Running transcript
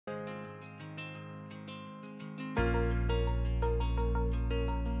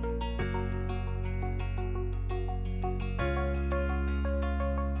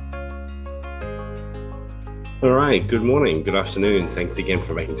All right, good morning, good afternoon. Thanks again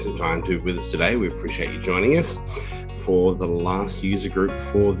for making some time to be with us today. We appreciate you joining us for the last user group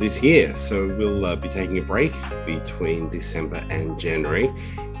for this year. So we'll be taking a break between December and January,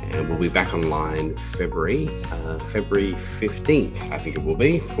 and we'll be back online February 15th, I think it will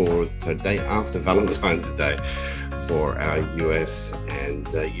be, for the day after Valentine's Day for our US and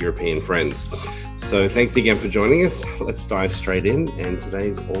European friends. So thanks again for joining us. Let's dive straight in, and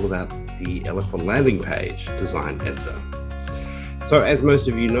today's all about the Eloqua landing page design editor. So as most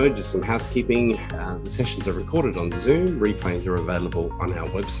of you know, just some housekeeping, the sessions are recorded on Zoom. Replays are available on our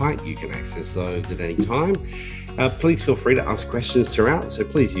website. You can access those at any time. Please feel free to ask questions throughout, so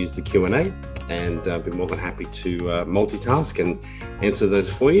please use the Q&A, and I'll be more than happy to multitask and answer those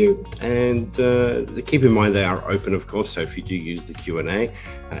for you. And keep in mind they are open, of course, so if you do use the Q&A,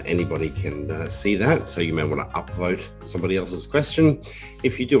 anybody can see that, so you may want to upvote somebody else's question.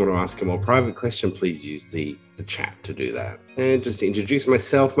 If you do want to ask a more private question, please use the chat to do that. And just to introduce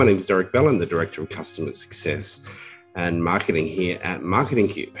myself, my name is Derek Bell. I'm the Director of Customer Success and Marketing here at Marketing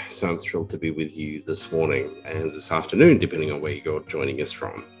Cube. So I'm thrilled to be with you this morning and this afternoon, depending on where you're joining us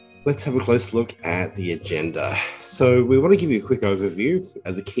from. Let's have a close look at the agenda. So we want to give you a quick overview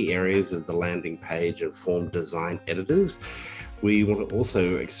of the key areas of the landing page and form design editors. We want to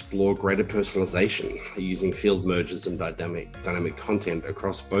also explore greater personalization using field merges and dynamic content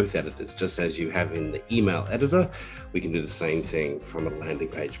across both editors. Just as you have in the email editor, we can do the same thing from a landing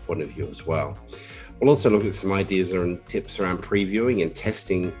page point of view as well. We'll also look at some ideas and tips around previewing and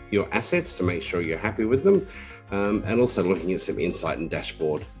testing your assets to make sure you're happy with them, and also looking at some insight and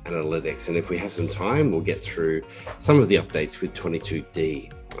dashboard analytics. And if we have some time, we'll get through some of the updates with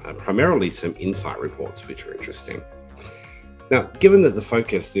 22D, primarily some insight reports, which are interesting. Now, given that the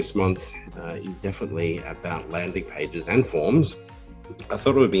focus this month is definitely about landing pages and forms, I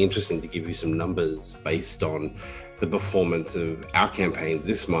thought it would be interesting to give you some numbers based on the performance of our campaign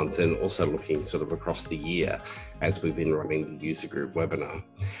this month, and also looking sort of across the year as we've been running the user group webinar.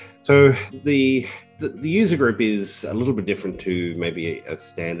 So the user group is a little bit different to maybe a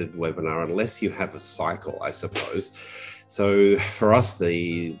standard webinar, unless you have a cycle, I suppose. So for us,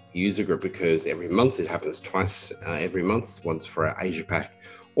 the user group occurs every month. It happens twice every month, once for our Asia Pac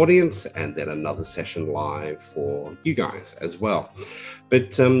audience, and then another session live for you guys as well.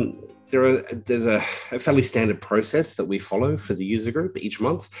 But there's a fairly standard process that we follow for the user group each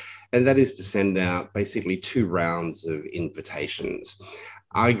month, and that is to send out basically 2 rounds of invitations,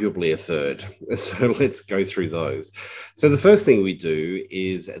 arguably a third. So let's go through those. So the first thing we do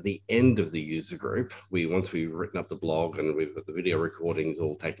is at the end of the user group, once we've written up the blog and we've got the video recordings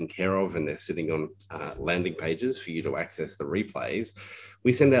all taken care of and they're sitting on landing pages for you to access the replays,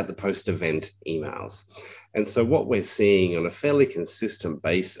 we send out the post-event emails. And so what we're seeing on a fairly consistent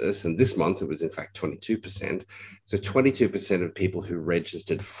basis, and this month it was in fact 22%, so 22% of people who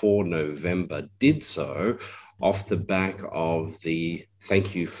registered for November did so off the back of the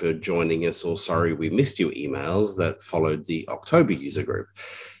thank you for joining us or sorry we missed you emails that followed the October user group.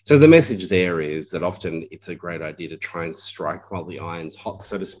 So the message there is that often it's a great idea to try and strike while the iron's hot,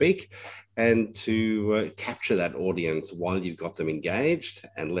 so to speak, and to capture that audience while you've got them engaged,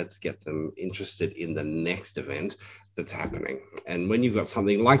 and let's get them interested in the next event that's happening. And when you've got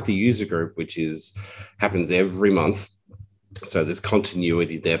something like the user group, which happens every month, so there's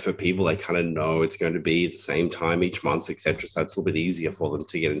continuity there for people. They kind of know it's going to be the same time each month, etc. So it's a little bit easier for them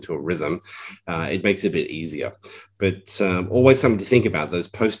to get into a rhythm. It makes it a bit easier. But always something to think about. Those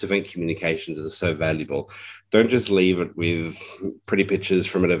post-event communications are so valuable. Don't just leave it with pretty pictures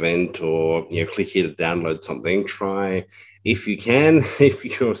from an event or click here to download something. Try, if you can, if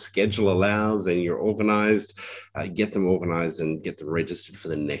your schedule allows and you're organized, get them organized and get them registered for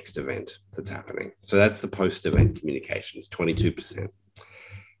the next event that's happening. So that's the post-event communications, 22%.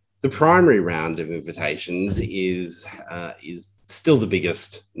 The primary round of invitations is still the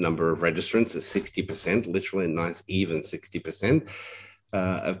biggest number of registrants at 60%, literally a nice even 60%.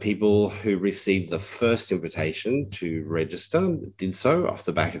 Of people who received the first invitation to register did so off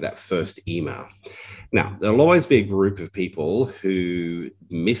the back of that first email. Now, there'll always be a group of people who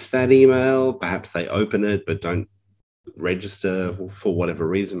miss that email. Perhaps they open it but don't register for whatever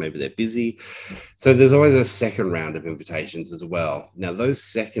reason. Maybe they're busy. So there's always a second round of invitations as well. Now, those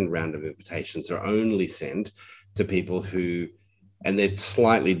second round of invitations are only sent to people who, and they're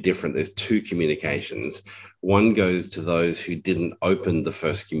slightly different. There's 2 communications. One goes to those who didn't open the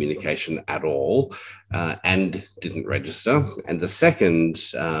first communication at all and didn't register. And the second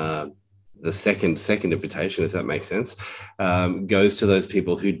invitation, if that makes sense, goes to those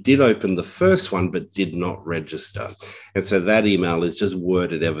people who did open the first one but did not register. And so that email is just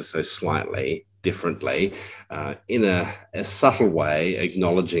worded ever so slightly differently in a subtle way,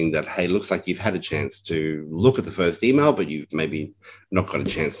 acknowledging that, hey, looks like you've had a chance to look at the first email, but you've maybe not got a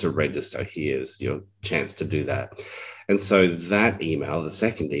chance to register. Here's your chance to do that. And so that email, the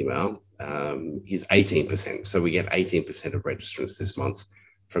second email, is 18%. So we get 18% of registrants this month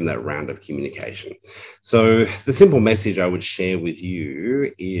from that round of communication. So the simple message I would share with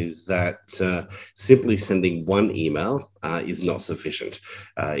you is that simply sending one email is not sufficient.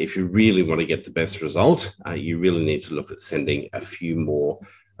 If you really want to get the best result, you really need to look at sending a few more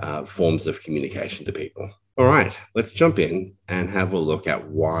forms of communication to people. All right, let's jump in and have a look at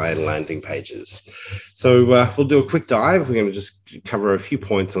why landing pages. So we'll do a quick dive. We're going to just cover a few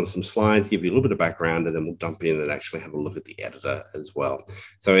points on some slides, give you a little bit of background, and then we'll jump in and actually have a look at the editor as well.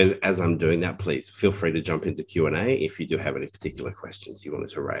 So as I'm doing that, please feel free to jump into Q&A if you do have any particular questions you wanted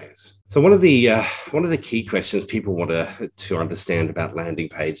to raise. So one of the key questions people want to understand about landing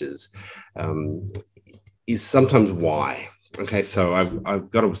pages is sometimes why. Okay, so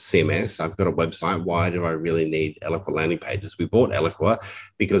I've got a CMS, I've got a website. Why do I really need Eloqua landing pages? We bought Eloqua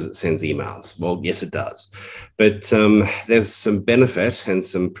because it sends emails. Well, yes, it does. But there's some benefit and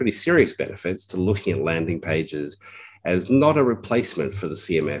some pretty serious benefits to looking at landing pages as not a replacement for the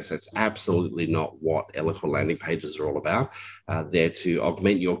CMS. That's absolutely not what Eloqua landing pages are all about. They're to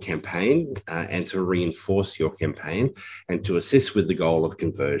augment your campaign and to reinforce your campaign and to assist with the goal of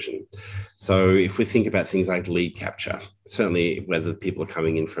conversion. So if we think about things like lead capture, certainly whether people are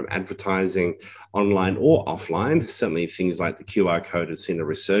coming in from advertising, online or offline, certainly things like the QR code has seen a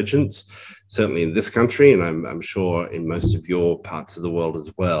resurgence, certainly in this country, and I'm sure in most of your parts of the world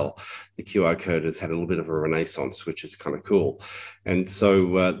as well. The QR code has had a little bit of a renaissance, which is kind of cool. And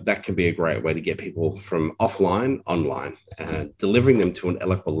so that can be a great way to get people from offline, online. Delivering them to an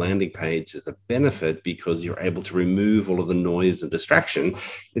Eloqua landing page is a benefit because you're able to remove all of the noise and distraction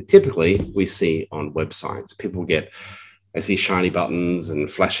that typically we see on websites. People I see shiny buttons and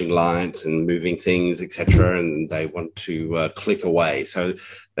flashing lights and moving things, etc., and they want to click away. So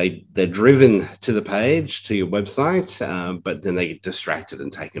they're driven to the page, to your website, but then they get distracted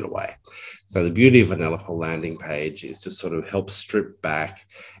and taken away. So the beauty of an Eloqua landing page is to sort of help strip back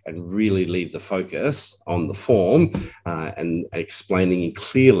and really leave the focus on the form and explaining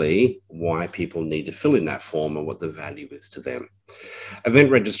clearly why people need to fill in that form and what the value is to them.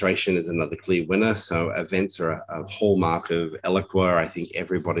 Event registration is another clear winner. So events are a hallmark of Eloqua. I think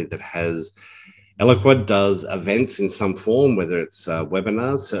everybody that has Eloqua does events in some form, whether it's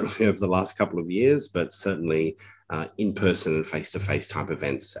webinars, certainly over the last couple of years, but certainly in-person and face-to-face type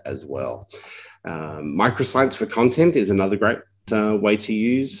events as well. Microsites for content is another great way to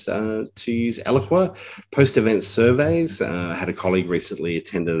use Eloqua. Post-event surveys. I had a colleague recently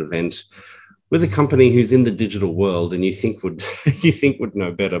attend an event with a company who's in the digital world, and you think would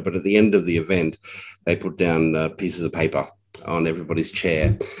know better, but at the end of the event, they put down pieces of paper on everybody's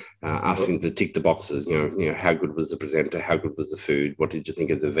chair, asking to tick the boxes. You know, how good was the presenter? How good was the food? What did you think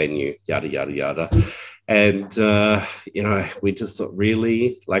of the venue? Yada yada yada. And we just thought,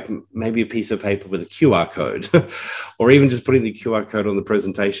 really, like maybe a piece of paper with a QR code, or even just putting the QR code on the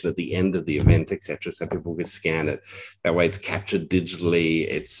presentation at the end of the event, etc., so people could scan it. That way, it's captured digitally.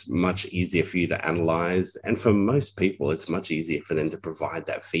 It's much easier for you to analyze, and for most people, it's much easier for them to provide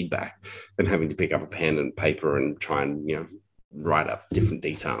that feedback than having to pick up a pen and paper and try and write up different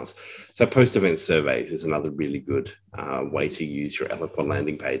details. So post-event surveys is another really good way to use your Eloqua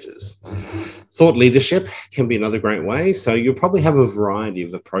landing pages. Thought leadership can be another great way. So you'll probably have a variety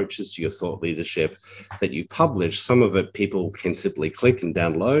of approaches to your thought leadership that you publish. Some of it people can simply click and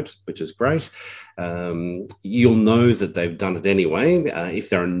download, which is great. You'll know that they've done it anyway. If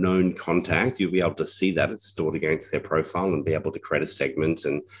they're a known contact, you'll be able to see that it's stored against their profile and be able to create a segment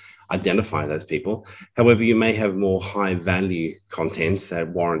and identify those people. However, you may have more high value content that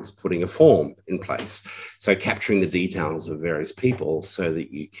warrants putting a form in place. So capturing the details of various people so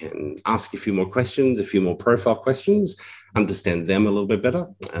that you can ask a few more questions, a few more profile questions, understand them a little bit better.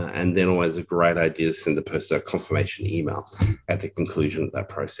 And then always a great idea to send the person a confirmation email at the conclusion of that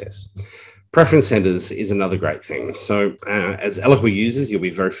process. Preference centers is another great thing. So as Eloqua users, you'll be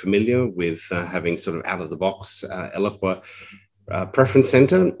very familiar with having sort of out of the box Eloqua preference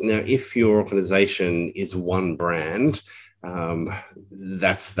center. Now, if your organization is one brand,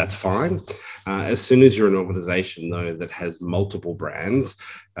 that's fine. As soon as you're an organization, though, that has multiple brands,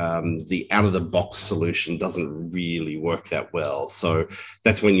 the out-of-the-box solution doesn't really work that well. So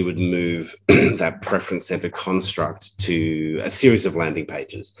that's when you would move that preference center construct to a series of landing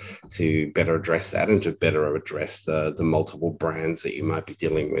pages to better address that and to better address the multiple brands that you might be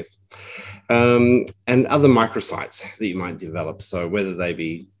dealing with. And other microsites that you might develop. So whether they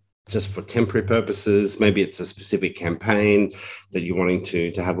be just for temporary purposes. Maybe it's a specific campaign that you're wanting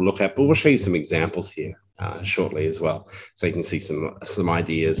to have a look at, but we'll show you some examples here shortly as well, so you can see some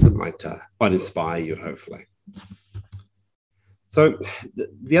ideas that might inspire you, hopefully. So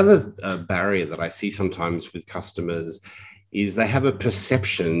the other barrier that I see sometimes with customers is they have a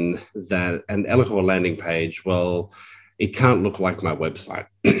perception that an Eloqua landing page, well, it can't look like my website.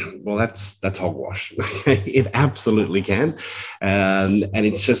 Well, that's hogwash. It absolutely can. And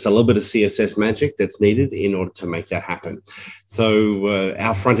it's just a little bit of CSS magic that's needed in order to make that happen. So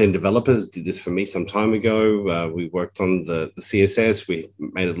our front-end developers did this for me some time ago. We worked on the CSS. We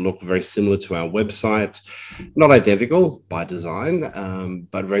made it look very similar to our website. Not identical by design,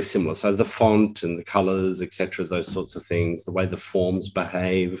 but very similar. So the font and the colors, etc., those sorts of things, the way the forms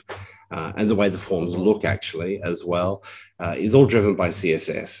behave, and the way the forms look actually as well, is all driven by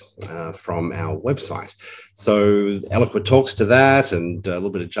CSS from our website. So Eloqua talks to that, and a little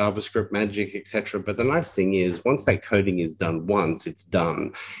bit of JavaScript magic, etc. But the nice thing is, once that coding is done once, it's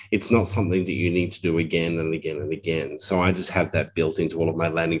done. It's not something that you need to do again and again and again. So I just have that built into all of my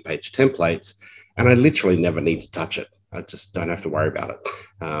landing page templates, and I literally never need to touch it. I just don't have to worry about it.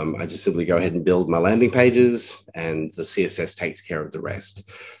 I just simply go ahead and build my landing pages, and the CSS takes care of the rest.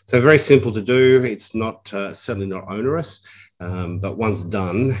 So very simple to do. It's not certainly not onerous, but once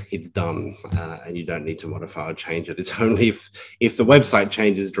done, it's done, and you don't need to modify or change it. It's only if the website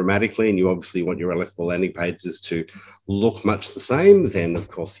changes dramatically, and you obviously want your Eloqua landing pages to look much the same, then of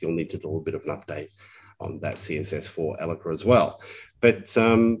course you'll need to do a little bit of an update on that CSS for Eloqua as well. But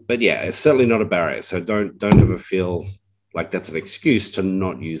yeah, it's certainly not a barrier. So don't ever feel like that's an excuse to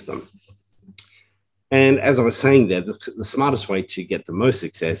not use them. And as I was saying there, the smartest way to get the most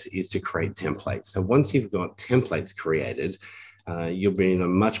success is to create templates. So once you've got templates created, you'll be in a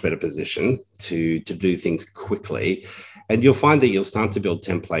much better position to do things quickly. And you'll find that you'll start to build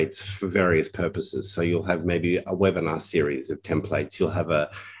templates for various purposes. So you'll have maybe a webinar series of templates. You'll have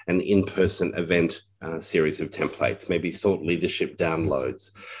an in-person event series of templates, maybe thought leadership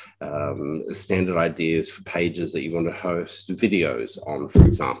downloads, standard ideas for pages that you want to host videos on, for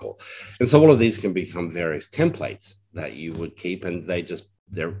example. And so all of these can become various templates that you would keep, and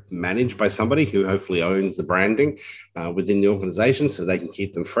they're managed by somebody who hopefully owns the branding within the organization, so they can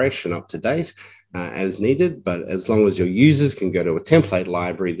keep them fresh and up to date as needed. But as long as your users can go to a template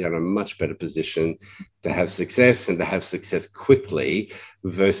library, they're in a much better position to have success, and to have success quickly,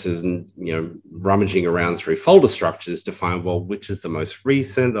 versus rummaging around through folder structures to find, well, which is the most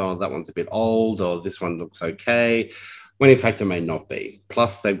recent, or that one's a bit old, or this one looks okay, when in fact it may not be.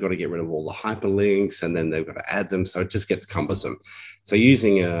 Plus they've got to get rid of all the hyperlinks, and then they've got to add them, so it just gets cumbersome. So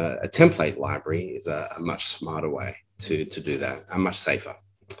using a template library is a much smarter way to do that, and much safer.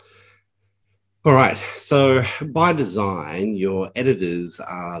 All right, so by design, your editors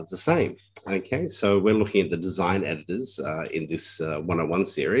are the same. Okay, so we're looking at the design editors in this 101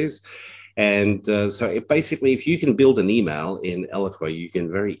 series. And so basically, if you can build an email in Eloqua, you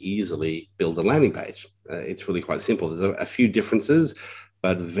can very easily build a landing page. It's really quite simple. There's a few differences,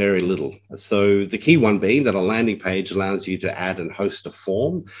 but very little. So the key one being that a landing page allows you to add and host a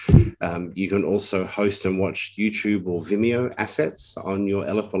form. You can also host and watch YouTube or Vimeo assets on your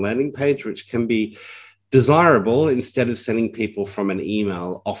Eloqua landing page, which can be desirable instead of sending people from an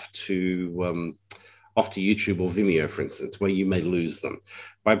email off to YouTube or Vimeo, for instance, where you may lose them.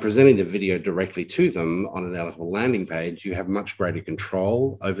 By presenting the video directly to them on an Eloqua landing page, you have much greater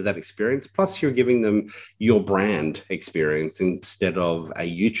control over that experience. Plus, you're giving them your brand experience instead of a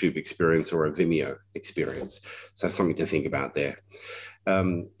YouTube experience or a Vimeo experience. So something to think about there.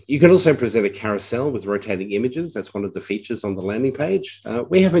 You can also present a carousel with rotating images. That's one of the features on the landing page.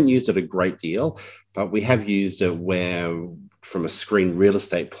 We haven't used it a great deal, but we have used it where, from a screen real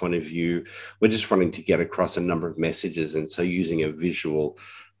estate point of view, we're just wanting to get across a number of messages. And so using a visual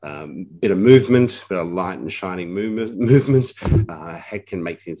bit of movement, bit of light and shining movement can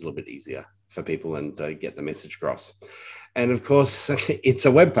make things a little bit easier for people and get the message across. And of course, it's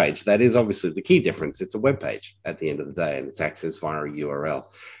a web page. That is obviously the key difference. It's a web page at the end of the day, and it's accessed via a URL.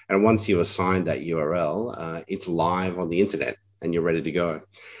 And once you assign that URL, it's live on the internet and you're ready to go.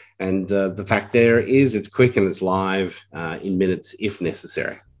 And the fact there is it's quick and it's live in minutes if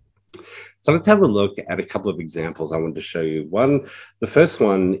necessary. So let's have a look at a couple of examples I wanted to show you. The first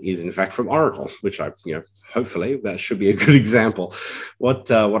one is in fact from Oracle, which hopefully that should be a good example. What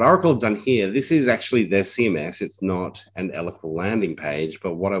Oracle have done here, this is actually their CMS. It's not an Eloqua landing page,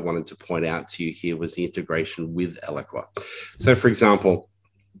 but what I wanted to point out to you here was the integration with Eloqua. So for example,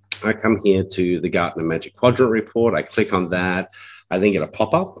 I come here to the Gartner Magic Quadrant report. I click on that. I then get a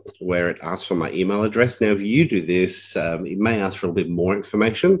pop-up where it asks for my email address. Now, if you do this, it may ask for a little bit more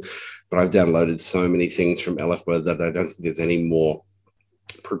information, but I've downloaded so many things from Eloqua that I don't think there's any more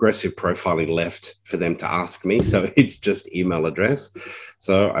progressive profiling left for them to ask me. So it's just email address.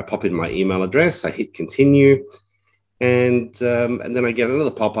 So I pop in my email address, I hit continue, and then I get another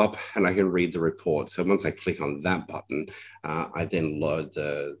pop-up and I can read the report. So once I click on that button, I then load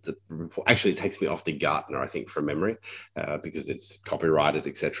the report. Actually, it takes me off to Gartner, I think, from memory, because it's copyrighted,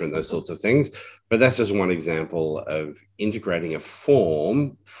 etc., and those sorts of things. But that's just one example of integrating a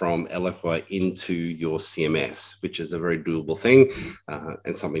form from Eloqua into your CMS, which is a very doable thing,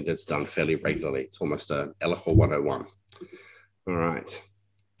 and something that's done fairly regularly. It's almost a Eloqua 101. All right.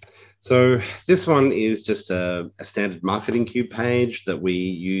 So this one is just a standard marketing cube page that we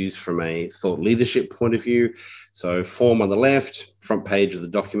use from a thought leadership point of view. So form on the left, front page of the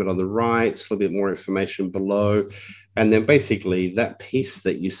document on the right, a little bit more information below. And then basically that piece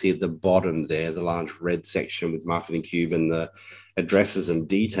that you see at the bottom there, the large red section with marketing cube and the addresses and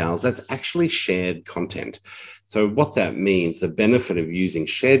details, that's actually shared content. So what that means, the benefit of using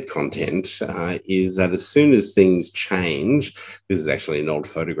shared content is that as soon as things change, this is actually an old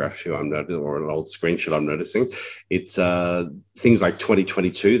photograph too, I'm noticing, or an old screenshot I'm noticing. It's things like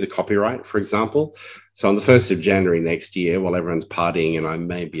 2022, the copyright, for example. So on the 1st of January next year, while everyone's partying and I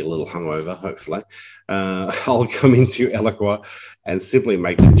may be a little hungover, hopefully, I'll come into Eloqua and simply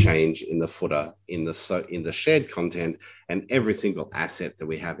make the change in the footer, in the shared content, and every single asset that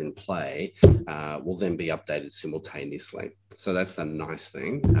we have in play will then be updated simultaneously. So that's the nice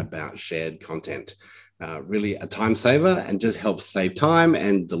thing about shared content. Really a time saver and just helps save time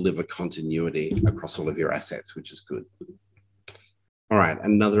and deliver continuity across all of your assets, which is good. All right,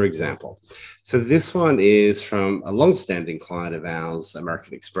 another example. So this one is from a long-standing client of ours,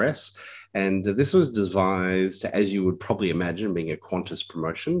 American Express. And this was devised, as you would probably imagine, being a Qantas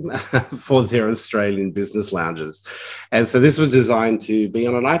promotion for their Australian business lounges. And so this was designed to be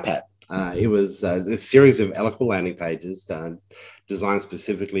on an iPad. It was a series of Eloqua landing pages designed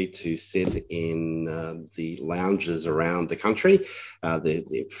specifically to sit in the lounges around the country,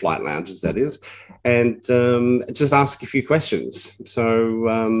 the flight lounges, that is, and just ask a few questions.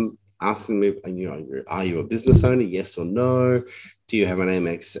 So ask them, are you a business owner? Yes or no? Do you have an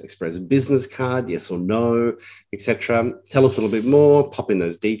Amex Express business card? Yes or no, etc. Tell us a little bit more, pop in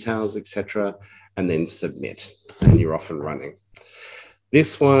those details, etc., and then submit, and you're off and running.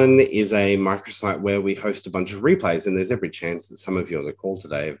 This one is a microsite where we host a bunch of replays, and there's every chance that some of you on the call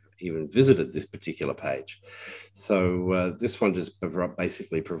today have even visited this particular page. So this one just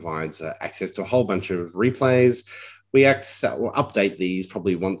basically provides access to a whole bunch of replays. We update these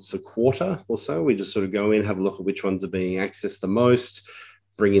probably once a quarter or so. We just sort of go in, have a look at which ones are being accessed the most,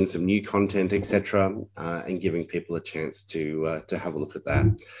 bring in some new content, etc., and giving people a chance to have a look at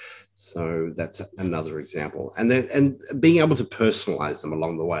that. So that's another example. And being able to personalize them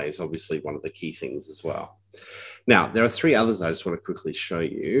along the way is obviously one of the key things as well. Now, there are three others I just want to quickly show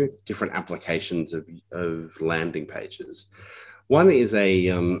you, different applications of landing pages. One is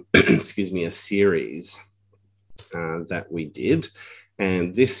a, excuse me, a series that we did.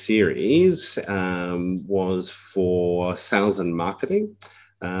 And this series was for sales and marketing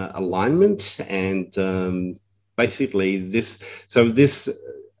alignment. And basically this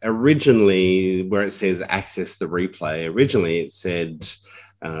originally, where it says access the replay, originally it said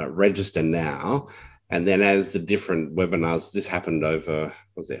register now. And then as the different webinars, this happened over,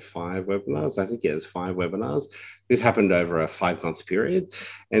 was there 5 webinars? I think yeah, there's 5 webinars. This happened over a 5-month period.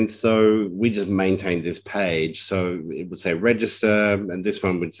 And so we just maintained this page. So it would say register, and this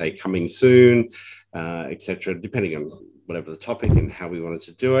one would say coming soon, etc., depending on whatever the topic and how we wanted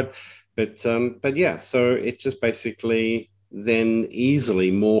to do it. But yeah, so it just basically then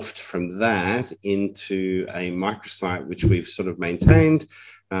easily morphed from that into a microsite, which we've sort of maintained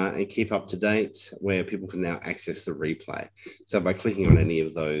and keep up to date, where people can now access the replay. So by clicking on any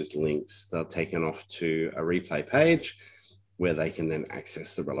of those links, they're taken off to a replay page where they can then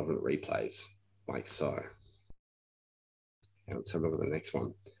access the relevant replays, like so. And let's have a look at the next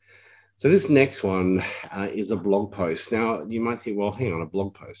one. So this next one is a blog post. Now, you might think, well, hang on, a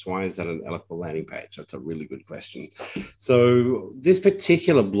blog post. Why is that an Eloqua landing page? That's a really good question. So this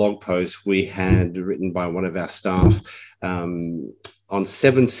particular blog post we had written by one of our staff on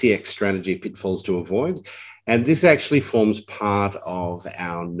 7 CX strategy pitfalls to avoid. And this actually forms part of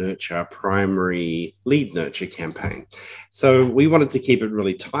our nurture, primary lead nurture campaign. So we wanted to keep it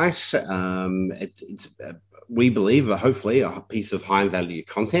really tight. We believe, hopefully, a piece of high value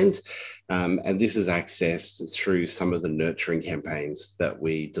content. And this is accessed through some of the nurturing campaigns that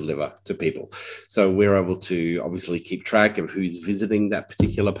we deliver to people. So we're able to obviously keep track of who's visiting that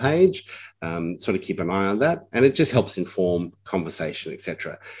particular page, sort of keep an eye on that, and it just helps inform conversation,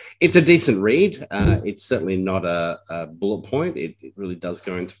 etc. It's a decent read. It's certainly not a bullet point. It really does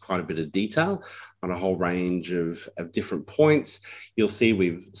go into quite a bit of detail on a whole range of different points. You'll see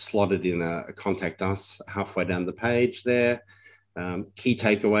we've slotted in a contact us halfway down the page there. Key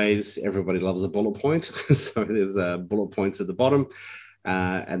takeaways, everybody loves a bullet point. So there's bullet points at the bottom.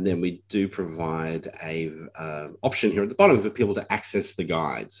 And then we do provide a option here at the bottom for people to access the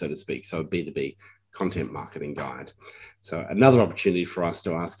guide, so to speak. So a B2B content marketing guide. So another opportunity for us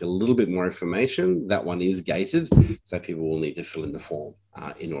to ask a little bit more information. That one is gated, so people will need to fill in the form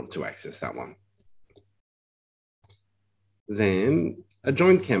in order to access that one. Then a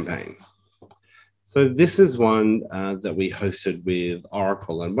joint campaign. So this is one that we hosted with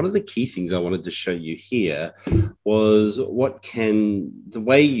Oracle. And one of the key things I wanted to show you here was the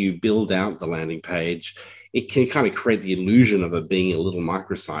way you build out the landing page, it can kind of create the illusion of it being a little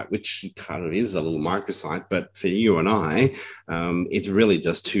microsite, which kind of is a little microsite. But for you and I, it's really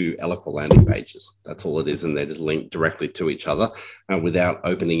just two Eloqua landing pages. That's all it is. And they're just linked directly to each other without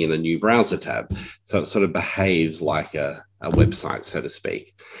opening in a new browser tab. So it sort of behaves like a website, so to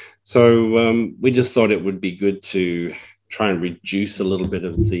speak. So we just thought it would be good to try and reduce a little bit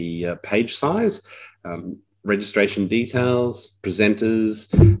of the page size, registration details,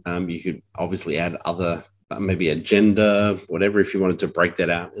 presenters. You could obviously add other, maybe agenda, whatever, if you wanted to break that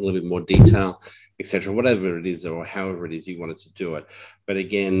out in a little bit more detail, etc., whatever it is, or however it is you wanted to do it. But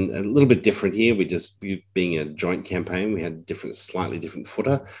again, a little bit different here. Being a joint campaign, we had slightly different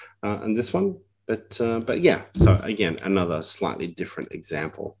footer on this one. But yeah, so again, another slightly different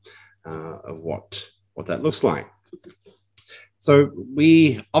example of what that looks like. So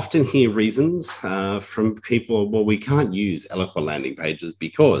we often hear reasons from people, well, we can't use Eloqua landing pages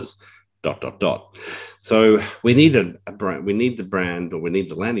because ... So we need a brand, we need the brand, or we need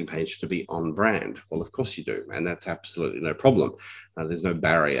the landing page to be on brand. Well, of course you do, and that's absolutely no problem. There's no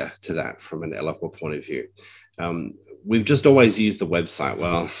barrier to that from an Eloqua point of view. We've just always used the website.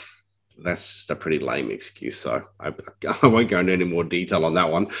 Well, that's just a pretty lame excuse, so I won't go into any more detail on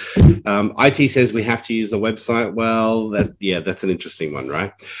that one. IT says we have to use the website. Well, that's an interesting one,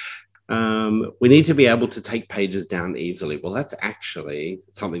 right? We need to be able to take pages down easily. Well, that's actually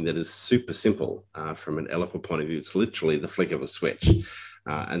something that is super simple from an Eloqua point of view. It's literally the flick of a switch,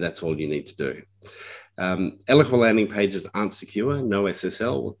 and that's all you need to do. Eloqua landing pages aren't secure, no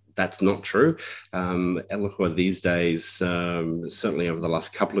SSL. That's not true. Eloqua these days, certainly over the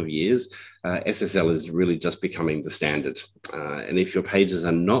last couple of years, SSL is really just becoming the standard. And if your pages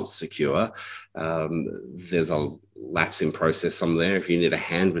are not secure, there's a lapse in process somewhere. If you need a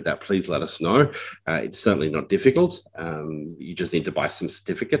hand with that, please let us know. It's certainly not difficult. You just need to buy some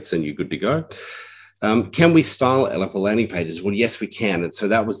certificates and you're good to go. Can we style Eloqua landing pages? Well, yes, we can. And so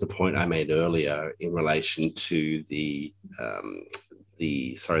that was the point I made earlier in relation to the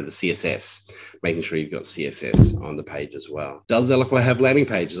CSS, making sure you've got CSS on the page as well. Does Eloqua have landing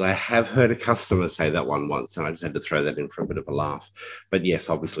pages? I have heard a customer say that one once, and I just had to throw that in for a bit of a laugh. But yes,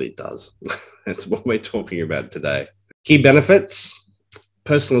 obviously it does. That's what we're talking about today. Key benefits,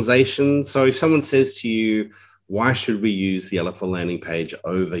 personalization. So if someone says to you, why should we use the Eloqua landing page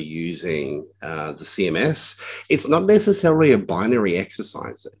over using the CMS? It's not necessarily a binary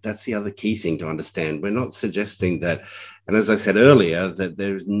exercise. That's the other key thing to understand. We're not suggesting that, and as I said earlier, that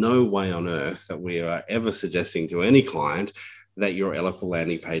there's no way on earth that we are ever suggesting to any client that your Eloqua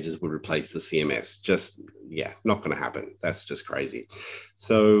landing pages would replace the CMS. Just, yeah, not going to happen. That's just crazy.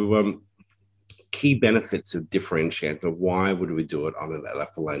 So key benefits of differentiator. Why would we do it on an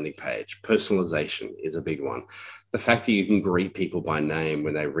Eloqua landing page? Personalization is a big one. The fact that you can greet people by name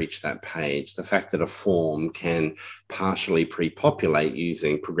when they reach that page, the fact that a form can partially pre-populate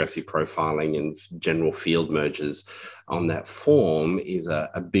using progressive profiling and general field merges on that form is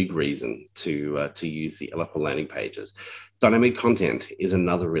a big reason to use the Eloqua landing pages. Dynamic content is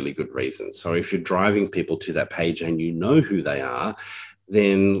another really good reason. So if you're driving people to that page and you know who they are,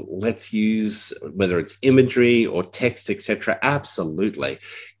 then let's use, whether it's imagery or text, etc. Absolutely,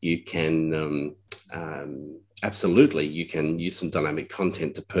 you can you can use some dynamic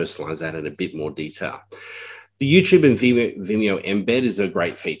content to personalize that in a bit more detail. The YouTube and Vimeo embed is a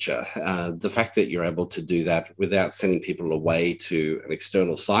great feature. The fact that you're able to do that without sending people away to an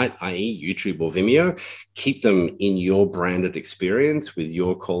external site, i.e. YouTube or Vimeo, keep them in your branded experience with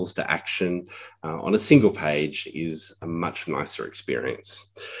your calls to action on a single page is a much nicer experience.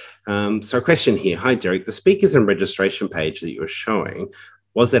 So a question here. Hi, Derek. The speakers and registration page that you're showing,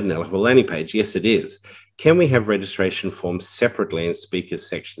 Was that an Eloqua landing page? Yes, it is. Can we have registration forms separately and speakers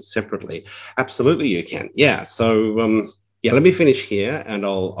sections separately? Absolutely, you can. Yeah. So yeah, let me finish here, and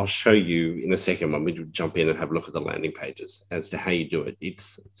I'll show you in a second when we jump in and have a look at the landing pages as to how you do it.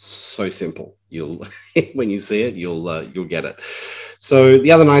 It's so simple. You'll when you see it, you'll get it. So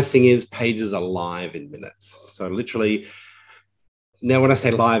the other nice thing is pages are live in minutes. So literally, now when I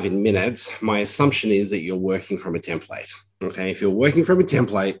say live in minutes, my assumption is that you're working from a template. Okay, if you're working from a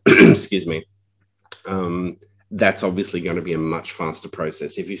template, excuse me, that's obviously going to be a much faster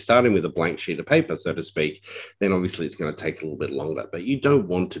process. If you're starting with a blank sheet of paper, so to speak, then obviously it's going to take a little bit longer. But you don't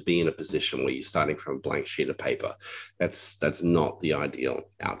want to be in a position where you're starting from a blank sheet of paper. That's not the ideal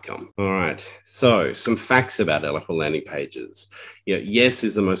outcome. All right. So some facts about Eloqua landing pages. Yeah, yes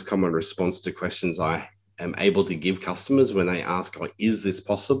is the most common response to questions I am able to give customers when they ask, oh, is this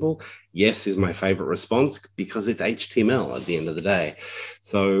possible? Yes is my favorite response because it's HTML at the end of the day.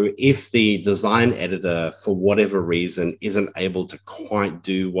 So if the design editor, for whatever reason, isn't able to quite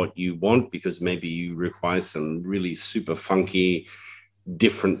do what you want because maybe you require some really super funky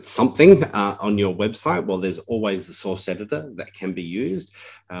different something on your website, well, there's always the source editor that can be used,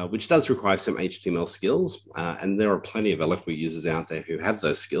 which does require some HTML skills. And there are plenty of Eloqua users out there who have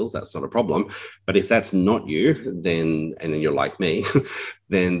those skills. That's not a problem. But if that's not you, then, and then you're like me,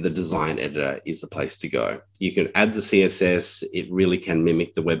 then the design editor is the place to go. You can add the CSS. It really can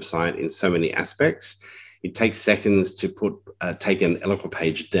mimic the website in so many aspects. It takes seconds to take an Eloqua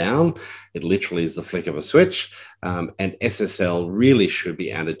page down. It literally is the flick of a switch. And SSL really should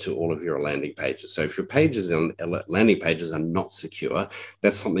be added to all of your landing pages. So if your pages on landing pages are not secure,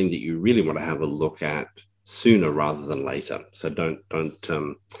 that's something that you really want to have a look at sooner rather than later. So don't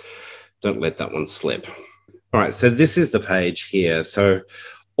let that one slip. All right, so this is the page here. So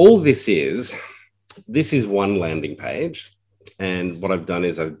all this is one landing page. And what I've done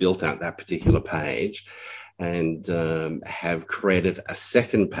is I've built out that particular page and have created a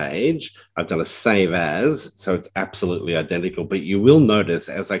second page. I've done a save as, so it's absolutely identical. But you will notice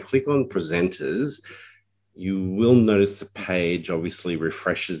as I click on presenters, you will notice the page obviously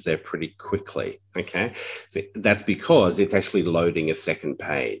refreshes there pretty quickly, okay? So that's because it's actually loading a second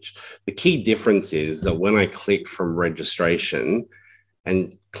page. The key difference is that when I click from registration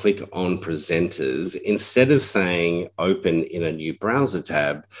and click on presenters, instead of saying open in a new browser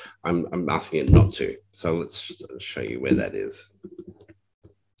tab, I'm asking it not to. So let's show you where that is.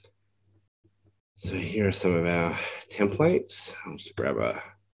 So here are some of our templates. I'll just grab a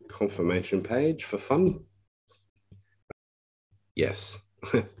confirmation page for fun. Yes,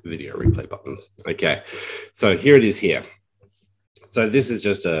 video replay buttons. Okay, so here it is here. So this is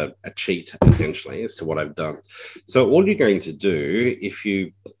just a cheat, essentially, as to what I've done. So all you're going to do, if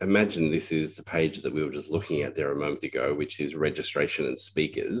you imagine this is the page that we were just looking at there a moment ago, which is registration and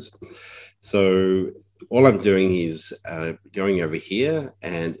speakers. So all I'm doing is going over here,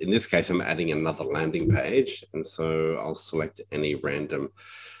 and in this case, I'm adding another landing page. And so I'll select any random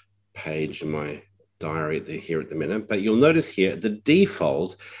page in my diary here at the minute. But you'll notice here, the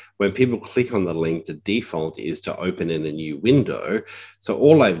default, when people click on the link, the default is to open in a new window. So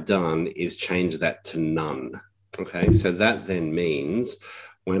all I've done is change that to none. Okay, so that then means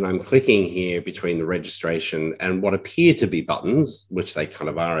when I'm clicking here between the registration and what appear to be buttons, which they kind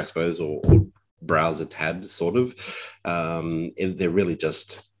of are, I suppose, or browser tabs, sort of, they're really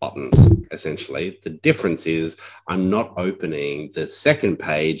just buttons, essentially. The difference is I'm not opening the second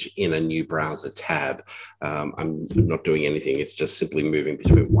page in a new browser tab. I'm not doing anything. It's just simply moving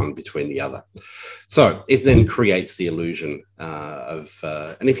between the other. So it then creates the illusion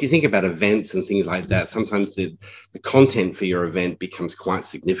and if you think about events and things like that, sometimes the content for your event becomes quite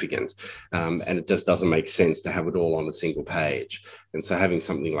significant, and it just doesn't make sense to have it all on a single page. And so having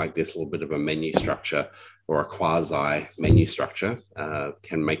something like this, a little bit of a menu structure or a quasi menu structure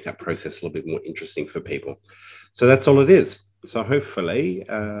can make that process a little bit more interesting for people. So that's all it is. So hopefully,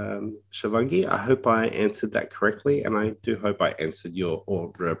 Shivangi, I hope I answered that correctly, and I do hope I answered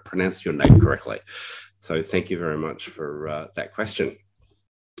or pronounced your name correctly. So thank you very much for that question.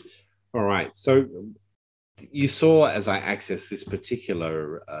 All right, so you saw as I accessed this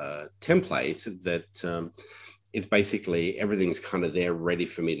particular template that it's basically everything's kind of there ready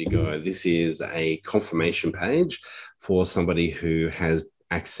for me to go. This is a confirmation page for somebody who has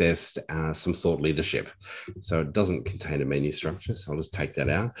accessed some thought leadership. So it doesn't contain a menu structure, so I'll just take that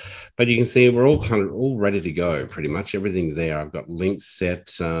out. But you can see we're all ready to go pretty much. Everything's there. I've got links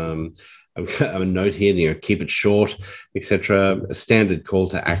set. I've got a note here, keep it short, etc. A standard call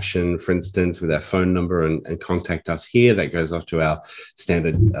to action, for instance, with our phone number and contact us here. That goes off to our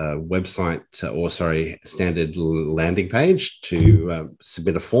standard website, standard landing page to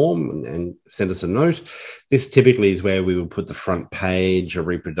submit a form and send us a note. This typically is where we will put the front page, a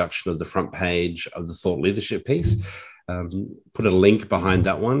reproduction of the front page of the thought leadership piece. Put a link behind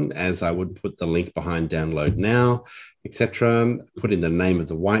that one, as I would put the link behind download now, etc. Put in the name of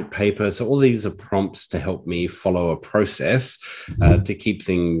the white paper. So all these are prompts to help me follow a process to keep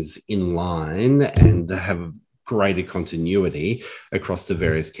things in line and to have greater continuity across the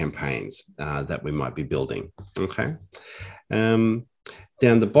various campaigns that we might be building. Okay.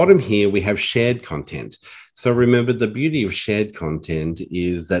 Down the bottom here, we have shared content. So remember, the beauty of shared content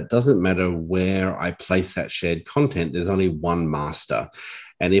is that doesn't matter where I place that shared content, there's only one master.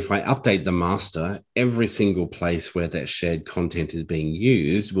 And if I update the master, every single place where that shared content is being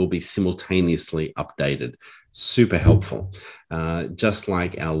used will be simultaneously updated. Super helpful. Just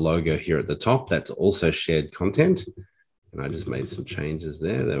like our logo here at the top, that's also shared content. And I just made some changes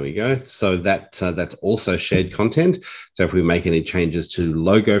there. There we go. So that's also shared content. So if we make any changes to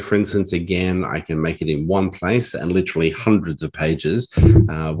logo, for instance, again, I can make it in one place and literally hundreds of pages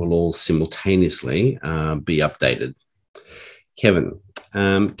will all simultaneously be updated. Kevin,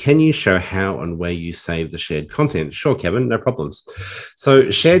 can you show how and where you save the shared content? Sure, Kevin, no problems. So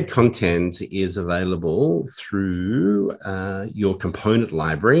shared content is available through your component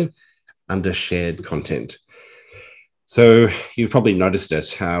library under shared content. So you've probably noticed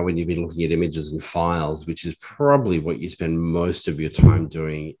it when you've been looking at images and files, which is probably what you spend most of your time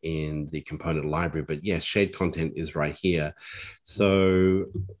doing in the component library. But yes, shared content is right here. So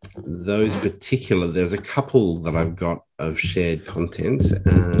those particular, there's a couple that I've got of shared content.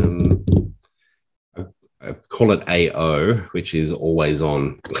 I call it AO, which is always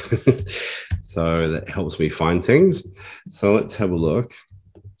on. So that helps me find things. So let's have a look.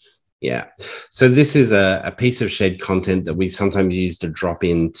 Yeah, so this is a piece of shared content that we sometimes use to drop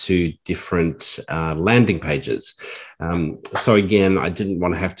into different landing pages. So again, I didn't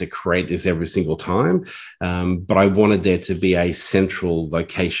want to have to create this every single time, but I wanted there to be a central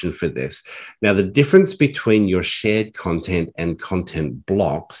location for this. Now, the difference between your shared content and content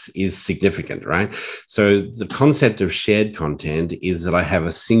blocks is significant, right? So the concept of shared content is that I have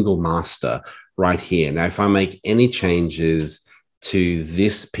a single master right here. Now, if I make any changes to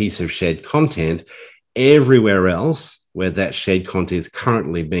this piece of shared content, everywhere else where that shared content is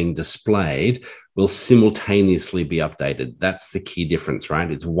currently being displayed will simultaneously be updated. That's the key difference,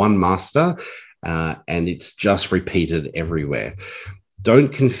 right? It's one master and it's just repeated everywhere.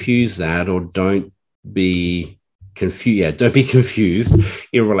 Don't confuse that, or don't be confused. Yeah, don't be confused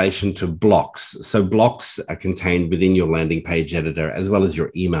in relation to blocks. So blocks are contained within your landing page editor as well as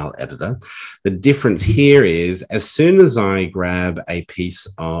your email editor. The difference here is, as soon as I grab a piece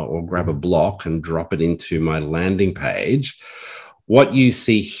or grab a block and drop it into my landing page, what you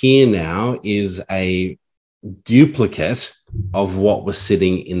see here now is a duplicate of what was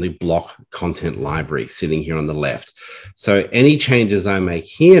sitting in the block content library sitting here on the left. So any changes I make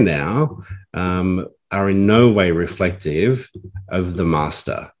here now are in no way reflective of the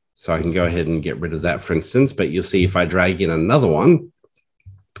master. So I can go ahead and get rid of that, for instance, but you'll see if I drag in another one,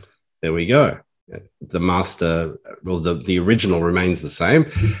 there we go. The master, well, the original remains the same,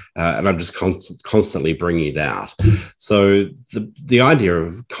 and I'm just constantly bringing it out. So the idea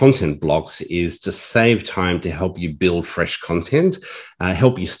of content blocks is to save time to help you build fresh content,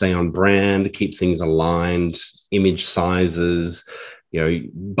 help you stay on brand, keep things aligned, image sizes,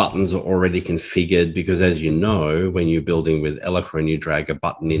 buttons are already configured, because as you know, when you're building with Eloqua and you drag a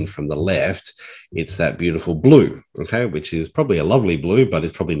button in from the left, it's that beautiful blue, okay, which is probably a lovely blue, but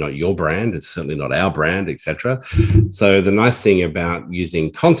it's probably not your brand. It's certainly not our brand, etc. So the nice thing about using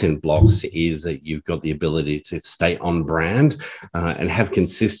content blocks is that you've got the ability to stay on brand and have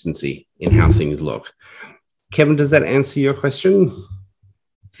consistency in how things look. Kevin, does that answer your question?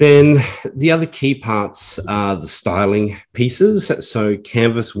 Then the other key parts are the styling pieces. So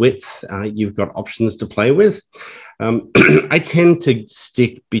canvas width, you've got options to play with. I tend to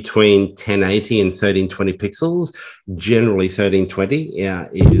stick between 1080 and 1320 pixels. Generally 1320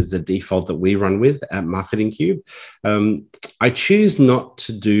 is the default that we run with at Marketing Cube. I choose not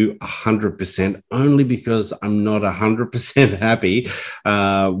to do 100% only because I'm not 100% happy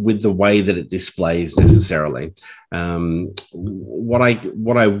with the way that it displays necessarily. What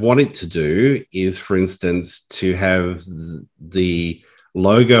I want it to do is, for instance, to have the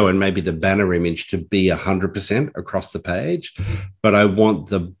logo and maybe the banner image to be 100% across the page, but I want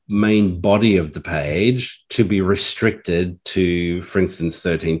the main body of the page to be restricted to, for instance,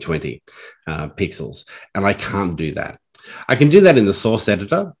 1320 pixels. And I can't do that. I can do that in the source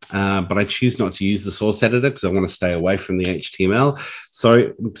editor, but I choose not to use the source editor because I want to stay away from the HTML.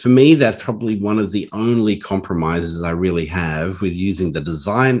 So for me, that's probably one of the only compromises I really have with using the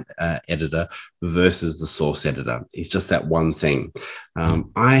design editor versus the source editor. It's just that one thing.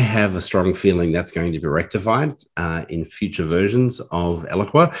 I have a strong feeling that's going to be rectified in future versions of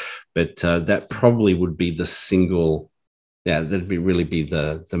Eloqua, but that probably would be the single, that'd really be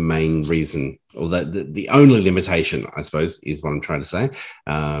the main reason, or the only limitation, I suppose, is what I'm trying to say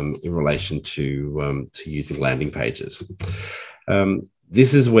in relation to using landing pages.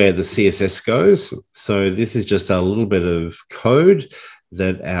 This is where the CSS goes. So this is just a little bit of code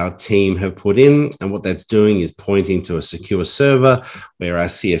that our team have put in. And what that's doing is pointing to a secure server where our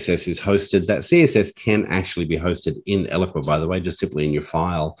CSS is hosted. That CSS can actually be hosted in Eloqua, by the way, just simply in your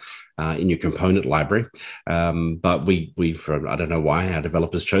file, in your component library. But we I don't know why our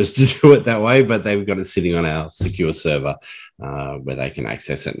developers chose to do it that way, but they've got it sitting on our secure server where they can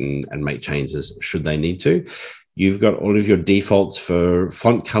access it and make changes should they need to. You've got all of your defaults for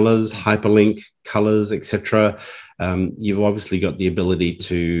font colors, hyperlink colors, etc. You've obviously got the ability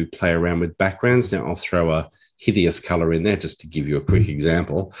to play around with backgrounds. Now I'll throw a hideous color in there just to give you a quick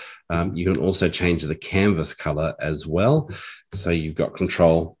example. You can also change the canvas color as well. So you've got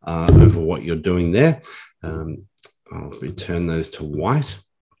control over what you're doing there. I'll return those to white.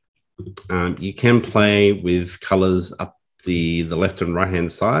 You can play with colors up the left and right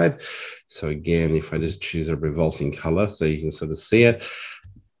hand side. So again, if I just choose a revolting color so you can sort of see it,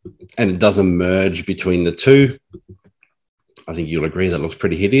 and it doesn't merge between the two, I think you'll agree that looks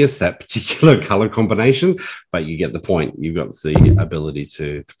pretty hideous, that particular color combination, but you get the point. You've got the ability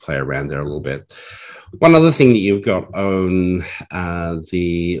to play around there a little bit. One other thing that you've got on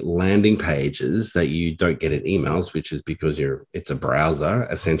the landing pages that you don't get in emails, which is because it's a browser,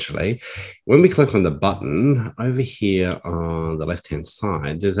 essentially. When we click on the button over here on the left-hand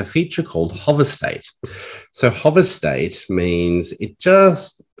side, there's a feature called hover state. So hover state means it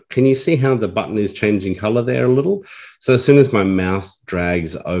just, can you see how the button is changing color there a little? So as soon as my mouse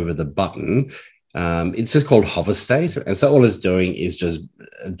drags over the button, it's just called hover state. And so all it's doing is just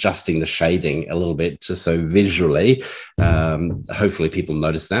adjusting the shading a little bit, just so visually, hopefully people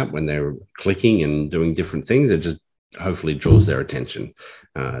notice that when they're clicking and doing different things, it just hopefully draws their attention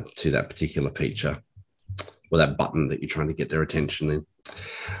to that particular feature or that button that you're trying to get their attention in.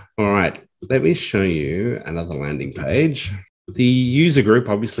 All right, let me show you another landing page. The user group,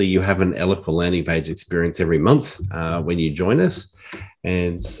 obviously you have an Eloqua landing page experience every month when you join us.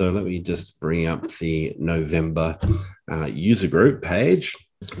 And so let me just bring up the November user group page.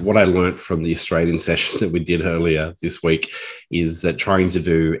 What I learned from the Australian session that we did earlier this week is that trying to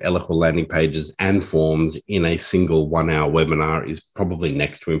do Eloqua landing pages and forms in a single 1-hour webinar is probably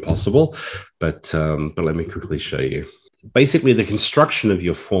next to impossible. But let me quickly show you. Basically, the construction of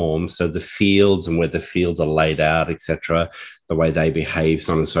your form, so the fields and where the fields are laid out, etc., the way they behave,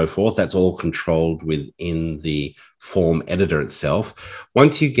 so on and so forth, that's all controlled within the form editor itself.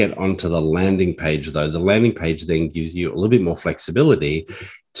 Once you get onto the landing page, though, the landing page then gives you a little bit more flexibility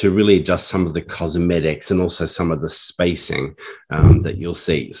to really adjust some of the cosmetics and also some of the spacing that you'll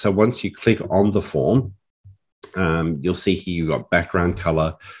see. So once you click on the form, you'll see here you've got background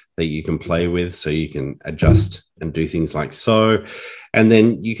color that you can play with, so you can adjust and do things like so. And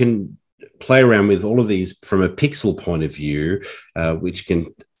then you can play around with all of these from a pixel point of view, which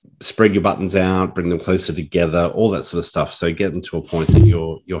can spread your buttons out, bring them closer together, all that sort of stuff. So get them to a point that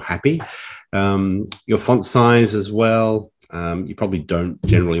you're happy. Your font size as well. You probably don't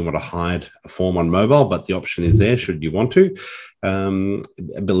generally want to hide a form on mobile, but the option is there should you want to.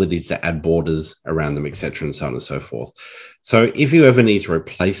 Abilities to add borders around them, etc., and so on and so forth. So if you ever need to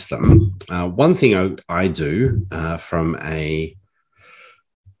replace them, one thing I do from a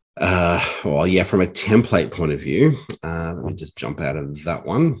from a template point of view, let me just jump out of that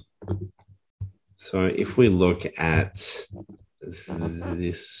one. So if we look at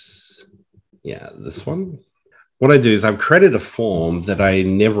this, this one. What I do is I've created a form that I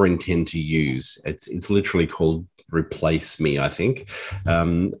never intend to use. It's literally called Replace Me, I think.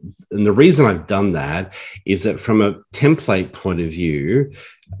 And the reason I've done that is that from a template point of view,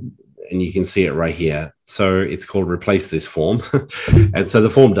 and you can see it right here. So it's called replace this form. And so the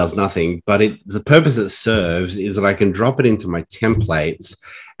form does nothing, but the purpose it serves is that I can drop it into my templates,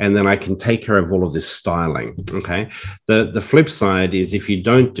 and then I can take care of all of this styling. Okay. The flip side is if you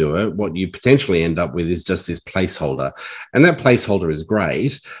don't do it, what you potentially end up with is just this placeholder. And that placeholder is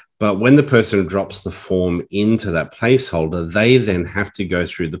great. But when the person drops the form into that placeholder, they then have to go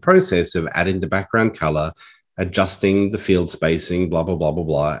through the process of adding the background color, adjusting the field spacing, blah, blah, blah, blah,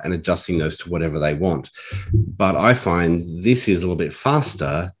 blah, and adjusting those to whatever they want. But I find this is a little bit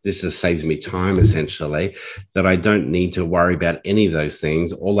faster. This just saves me time, essentially, that I don't need to worry about any of those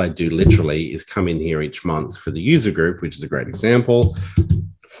things. All I do literally is come in here each month for the user group, which is a great example,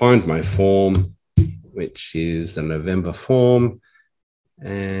 find my form, which is the November form,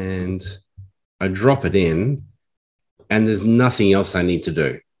 and I drop it in, and there's nothing else I need to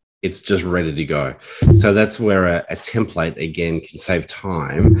do. It's just ready to go. So that's where a template, again, can save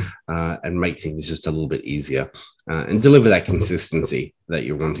time and make things just a little bit easier and deliver that consistency that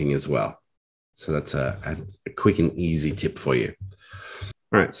you're wanting as well. So that's a quick and easy tip for you.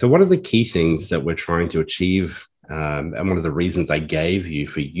 All right, so what are the key things that we're trying to achieve? And one of the reasons I gave you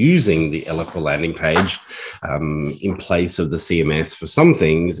for using the Eloqua landing page in place of the CMS for some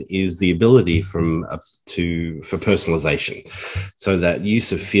things is the ability for personalization. So that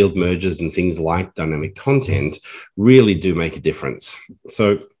use of field mergers and things like dynamic content really do make a difference.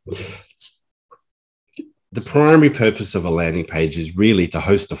 So the primary purpose of a landing page is really to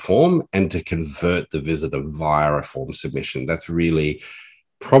host a form and to convert the visitor via a form submission. That's really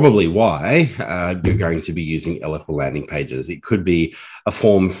probably why you're going to be using Eloqua landing pages. It could be a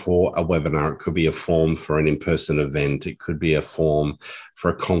form for a webinar. It could be a form for an in-person event. It could be a form for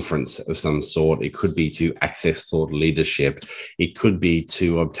a conference of some sort. It could be to access thought leadership. It could be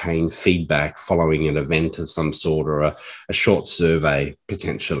to obtain feedback following an event of some sort, or a short survey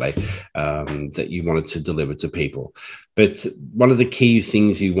potentially that you wanted to deliver to people. But one of the key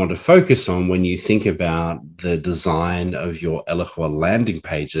things you want to focus on when you think about the design of your Eloqua landing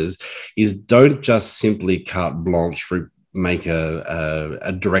pages is don't just simply carte blanche make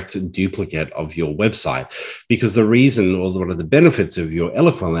a direct duplicate of your website, because the reason, or one of the benefits of your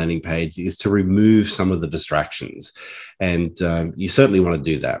Eloqua landing page is to remove some of the distractions, and you certainly want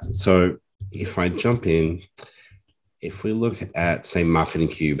to do that. So if I jump in, if we look at, say, Marketing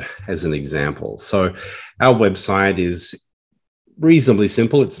Cube as an example, so our website is reasonably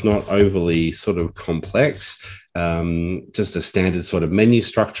simple. It's not overly sort of complex, just a standard sort of menu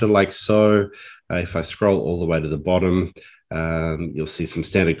structure like so. If I scroll all the way to the bottom, you'll see some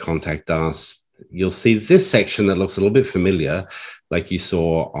standard contact us. You'll see this section that looks a little bit familiar, like you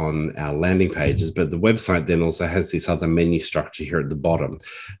saw on our landing pages, but the website then also has this other menu structure here at the bottom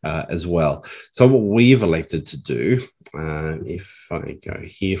as well. So what we've elected to do, if I go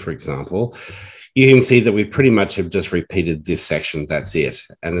here, for example, you can see that we pretty much have just repeated this section. That's it.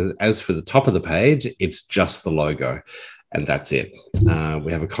 And as for the top of the page, it's just the logo. And that's it.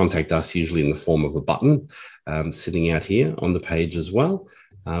 We have a contact us, usually in the form of a button sitting out here on the page as well.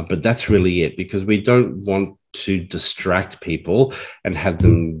 But that's really it, because we don't want to distract people and have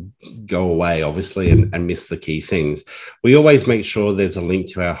them go away, obviously, and miss the key things. We always make sure there's a link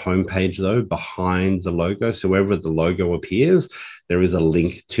to our homepage, though, behind the logo. So wherever the logo appears, there is a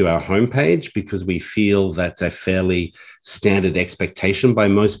link to our homepage, because we feel that's a fairly standard expectation by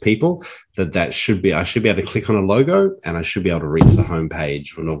most people, that I should be able to click on a logo and I should be able to reach the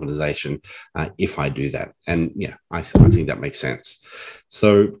homepage of an organization if I do that. And yeah, I think that makes sense.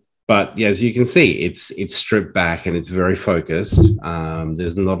 So, but yeah, as you can see, it's stripped back and it's very focused.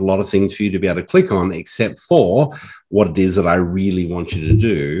 There's not a lot of things for you to be able to click on, except for what it is that I really want you to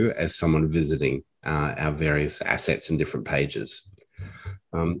do as someone visiting our various assets and different pages.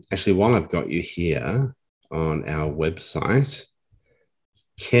 Actually, while I've got you here on our website,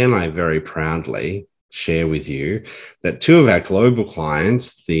 can I very proudly share with you that two of our global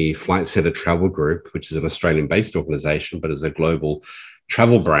clients, the Flight Centre Travel Group, which is an Australian-based organization, but is a global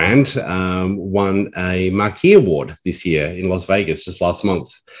travel brand, won a Marquee Award this year in Las Vegas, just last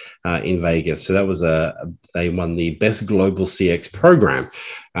month in Vegas. So that was they won the Best Global CX Program,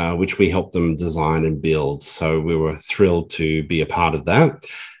 which we helped them design and build. So we were thrilled to be a part of that.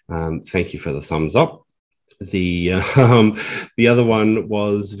 Thank you for the thumbs up. The other one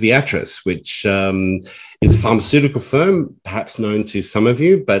was Viatris, which is a pharmaceutical firm, perhaps known to some of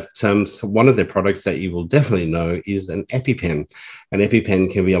you, but one of their products that you will definitely know is an EpiPen. An EpiPen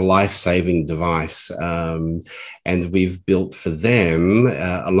can be a life-saving device, and we've built for them,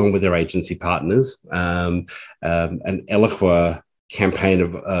 along with their agency partners, an Eloqua campaign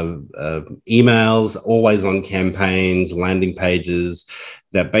of emails, always on campaigns, landing pages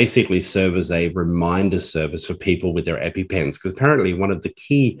that basically serve as a reminder service for people with their EpiPens. Because apparently one of the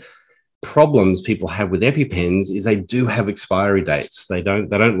key problems people have with EpiPens is they do have expiry dates. They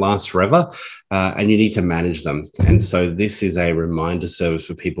don't last forever, and you need to manage them. And so this is a reminder service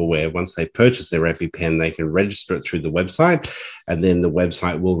for people where once they purchase their EpiPen, they can register it through the website, and then the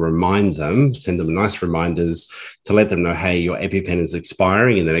website will remind them, send them nice reminders to let them know, hey, your EpiPen is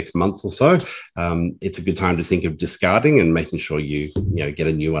expiring in the next month or so. It's a good time to think of discarding and making sure you get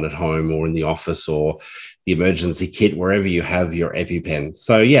a new one at home or in the office or the emergency kit, wherever you have your EpiPen.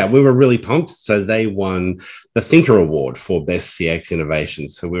 So yeah, we were really pumped. So they won the Thinker Award for Best CX Innovation.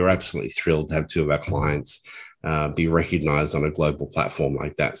 So we were absolutely thrilled to have two of our clients be recognized on a global platform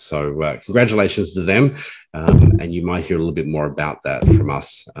like that. So congratulations to them. And you might hear a little bit more about that from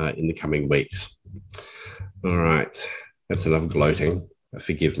us in the coming weeks. All right. That's enough gloating.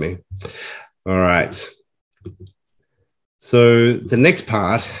 Forgive me. All right. So the next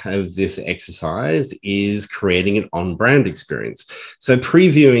part of this exercise is creating an on-brand experience. So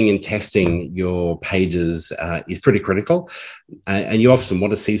previewing and testing your pages is pretty critical. And you often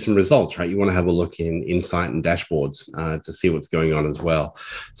want to see some results, right? You want to have a look in Insight and dashboards to see what's going on as well.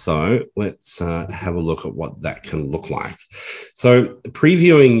 So let's have a look at what that can look like. So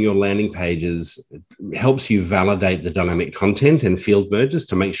previewing your landing pages helps you validate the dynamic content and field merges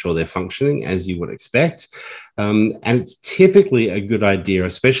to make sure they're functioning as you would expect. And it's typically a good idea,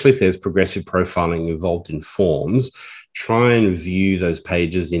 especially if there's progressive profiling involved in forms, try and view those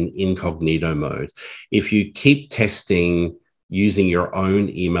pages in incognito mode. If you keep testing using your own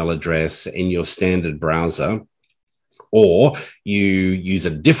email address in your standard browser, or you use a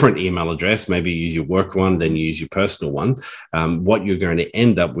different email address, maybe you use your work one, then you use your personal one, what you're going to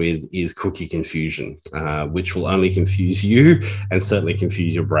end up with is cookie confusion, which will only confuse you and certainly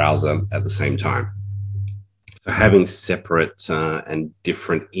confuse your browser at the same time. So having separate and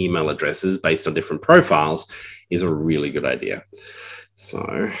different email addresses based on different profiles is a really good idea.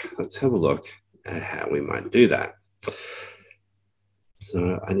 So let's have a look at how we might do that.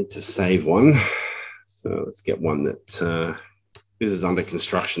 So I need to save one. So let's get one that this is under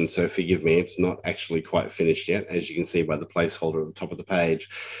construction. So forgive me, it's not actually quite finished yet, as you can see by the placeholder at the top of the page.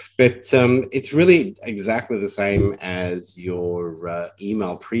 But it's really exactly the same as your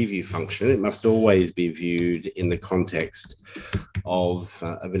email preview function. It must always be viewed in the context of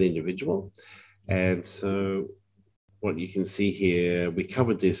an individual. And so what you can see here, we've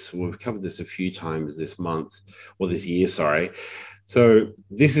covered this a few times this month, or this year, sorry. So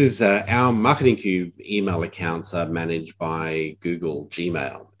this is our Marketing Cube email accounts are managed by Google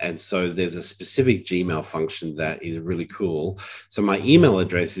Gmail. And so there's a specific Gmail function that is really cool. So my email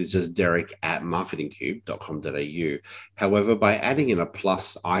address is just derek@marketingcube.com.au. However, by adding in a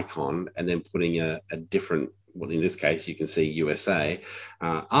plus icon and then putting a different, well, in this case, you can see USA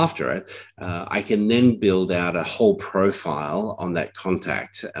after it, I can then build out a whole profile on that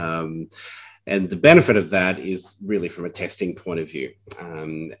contact. And the benefit of that is really from a testing point of view.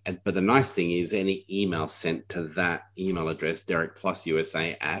 But the nice thing is any email sent to that email address, Derek plus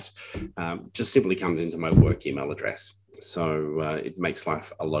USA just simply comes into my work email address. So it makes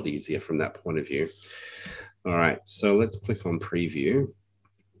life a lot easier from that point of view. All right, so let's click on preview.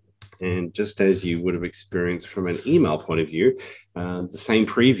 And just as you would have experienced from an email point of view, the same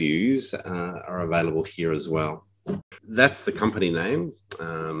previews are available here as well. That's the company name,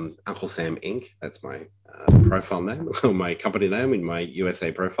 Uncle Sam Inc. That's my profile name, or my company name in my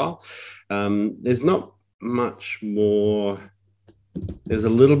USA profile. There's not much more. There's a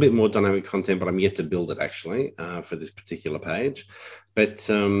little bit more dynamic content, but I'm yet to build it actually for this particular page. But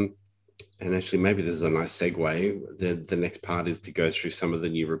and actually, maybe this is a nice segue. The next part is to go through some of the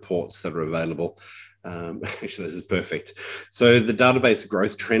new reports that are available. Actually, this is perfect. So the database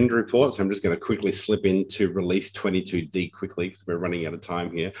growth trend report. So I'm just going to quickly slip into release 22D quickly because we're running out of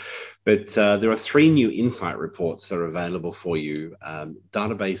time here. But there are 3 new insight reports that are available for you.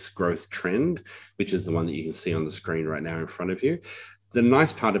 Database growth trend, which is the one that you can see on the screen right now in front of you. The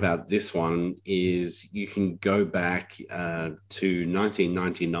nice part about this one is you can go back to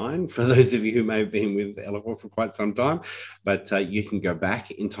 1999, for those of you who may have been with Eloqua for quite some time, but you can go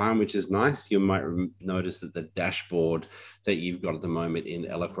back in time, which is nice. You might notice that the dashboard that you've got at the moment in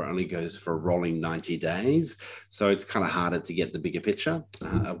Eloqua only goes for a rolling 90 days. So it's kind of harder to get the bigger picture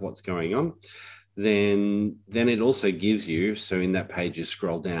of what's going on. Then it also gives you, so in that page you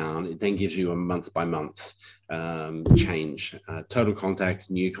scroll down, it then gives you a month by month change, total contacts,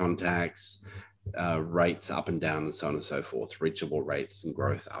 new contacts, rates up and down, and so on and so forth, reachable rates and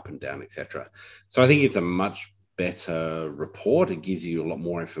growth up and down, etc. So I think it's a much better report. It gives you a lot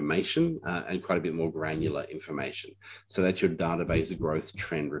more information and quite a bit more granular information. So that's your database growth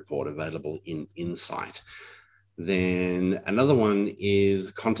trend report available in Insight. Then another one is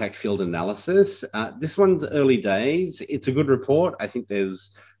contact field analysis. This one's early days. It's a good report. I think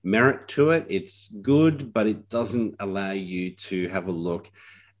there's merit to it. It's good, but it doesn't allow you to have a look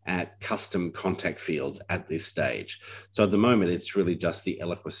at custom contact fields at this stage. So at the moment, it's really just the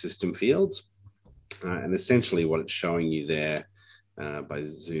Eloqua system fields. And essentially what it's showing you there by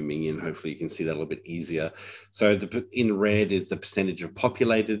zooming in, hopefully you can see that a little bit easier. So in red is the percentage of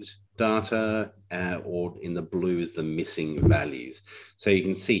populated data, or in the blue is the missing values. So you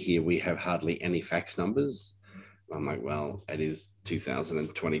can see here we have hardly any fax numbers. I'm like, well, it is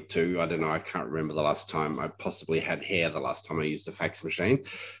 2022. I don't know. I can't remember the last time I possibly had hair the last time I used a fax machine.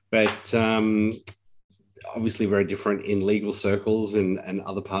 But obviously very different in legal circles and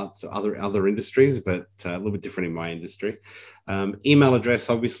other parts, other industries, but a little bit different in my industry. Email address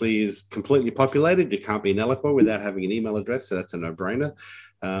obviously is completely populated. You can't be an Eloqua without having an email address, so that's a no-brainer.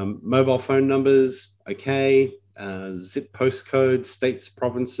 Mobile phone numbers, okay. Zip postcodes, states,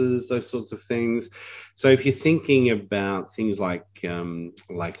 provinces, those sorts of things. So if you're thinking about things like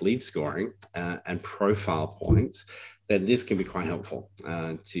lead scoring and profile points, then this can be quite helpful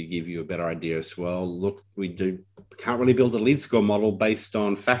to give you a better idea as well. Look, can't really build a lead score model based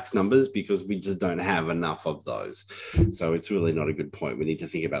on fax numbers because we just don't have enough of those. So it's really not a good point. We need to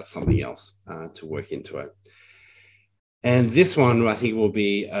think about something else to work into it. And this one, I think, will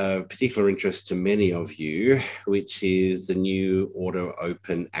be of particular interest to many of you, which is the new Auto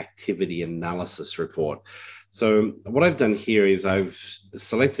Open Activity Analysis Report. So what I've done here is I've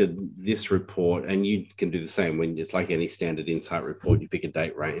selected this report, and you can do the same when it's like any standard Insight report, you pick a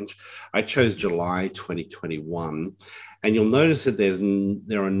date range. I chose July 2021, and you'll notice that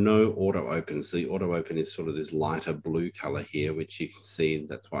there are no auto opens. The auto open is sort of this lighter blue color here, which you can see.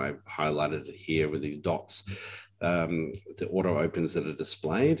 That's why I've highlighted it here with these dots. The auto opens that are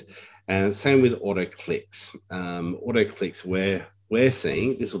displayed, and same with auto clicks. Auto clicks, where we're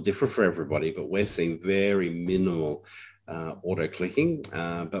seeing, this will differ for everybody, but we're seeing very minimal auto clicking,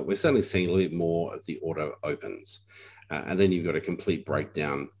 but we're certainly seeing a little bit more of the auto opens. And then you've got a complete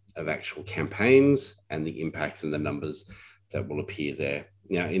breakdown of actual campaigns and the impacts and the numbers that will appear there.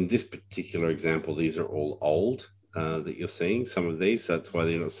 Now, in this particular example, these are all old that you're seeing, some of these, so that's why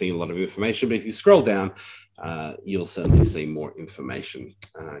you're not seeing a lot of information. But if you scroll down, you'll certainly see more information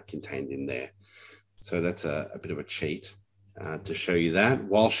contained in there. So that's a bit of a cheat to show you that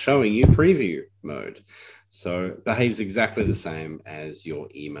while showing you preview mode. So it behaves exactly the same as your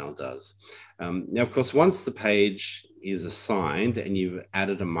email does. Now, of course, once the page is assigned and you've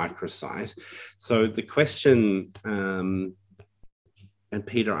added a microsite, so the question, and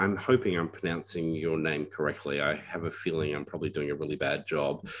Peter, I'm hoping I'm pronouncing your name correctly. I have a feeling I'm probably doing a really bad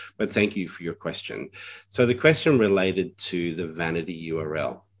job, but thank you for your question. So the question related to the vanity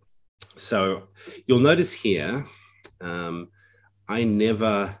URL. So you'll notice here, I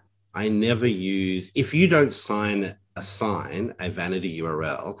never use, if you don't assign a vanity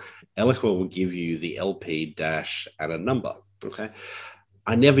URL, Eloqua will give you the LP dash and a number, okay?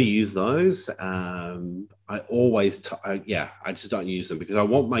 I never use those. I always, I just don't use them because I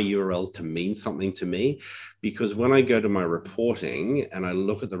want my URLs to mean something to me, because when I go to my reporting and I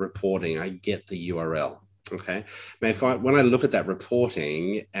look at the reporting, I get the URL, okay? Now, when I look at that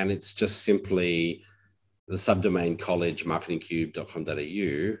reporting and it's just simply the subdomain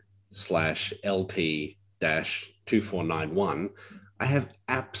collegemarketingcube.com.au/LP-2491, I have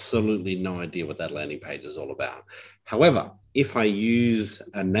absolutely no idea what that landing page is all about. However, if I use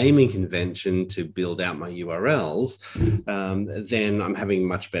a naming convention to build out my URLs, then I'm having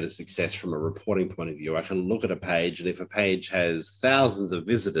much better success from a reporting point of view. I can look at a page, and if a page has thousands of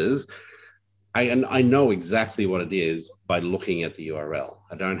visitors, I know exactly what it is by looking at the URL.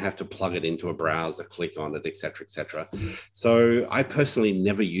 I don't have to plug it into a browser, click on it, et cetera, et cetera. So I personally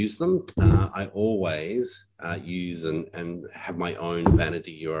never use them. I always use and have my own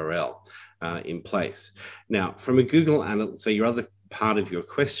vanity URL in place. Now, from a Google Analytics, so your other part of your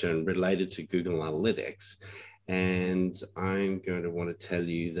question related to Google Analytics, and I'm going to want to tell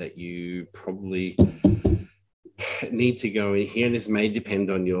you that you probably need to go in here, and this may depend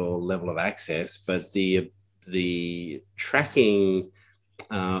on your level of access, but the tracking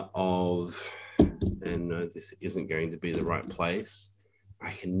of, and no, this isn't going to be the right place.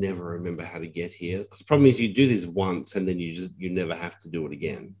 I can never remember how to get here. The problem is you do this once and then you never have to do it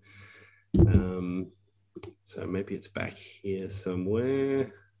again. So maybe it's back here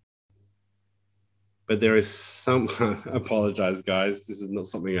somewhere. but there is some, I apologize, guys. This is not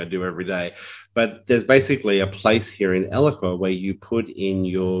something I do every day, but there's basically a place here in Eloqua where you put in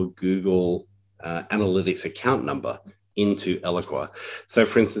your Google Analytics account number into Eloqua. So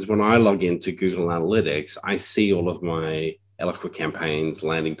for instance, when I log into Google Analytics, I see all of my Eloqua campaigns,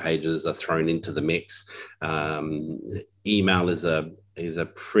 landing pages are thrown into the mix. Email is a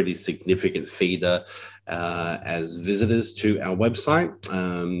pretty significant feeder as visitors to our website.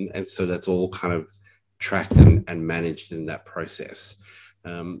 And so that's all kind of tracked and managed in that process.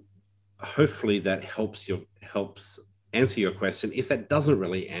 Hopefully that helps answer your question. If that doesn't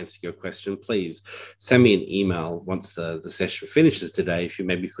really answer your question, please send me an email once the session finishes today, if you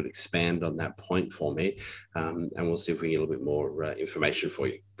maybe could expand on that point for me, and we'll see if we can get a little bit more information for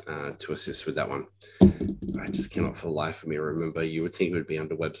you to assist with that one. I just cannot for the life of me remember. You would think it would be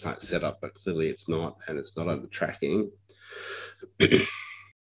under website setup, but clearly it's not, and it's not under tracking.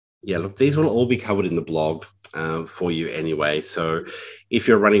 Yeah, look, these will all be covered in the blog for you anyway. So if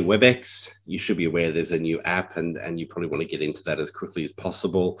you're running WebEx, you should be aware there's a new app, and you probably want to get into that as quickly as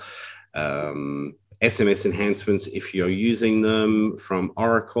possible. SMS enhancements, if you're using them from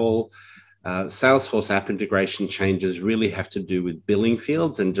Oracle. Salesforce app integration changes really have to do with billing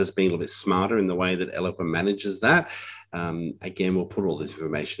fields and just being a little bit smarter in the way that Eloqua manages that. Again, we'll put all this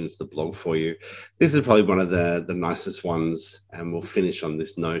information into the blog for you. This is probably one of the nicest ones, and we'll finish on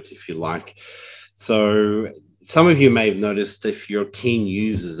this note if you like. So some of you may have noticed, if you're keen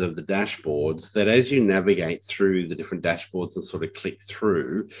users of the dashboards, that as you navigate through the different dashboards and sort of click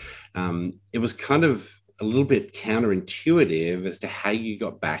through, it was kind of a little bit counterintuitive as to how you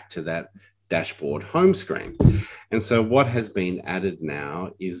got back to that dashboard home screen. And so what has been added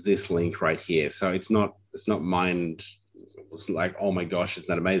now is this link right here. So it's not like, oh my gosh, isn't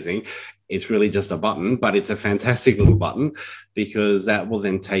that amazing? It's really just a button, but it's a fantastic little button, because that will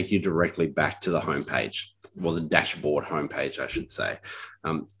then take you directly back to the homepage, well, the dashboard homepage, I should say.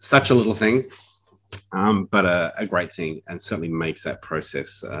 Such a little thing, but a great thing, and certainly makes that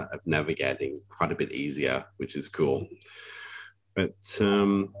process of navigating quite a bit easier, which is cool. But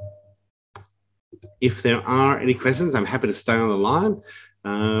if there are any questions, I'm happy to stay on the line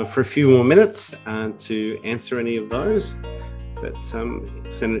for a few more minutes to answer any of those. But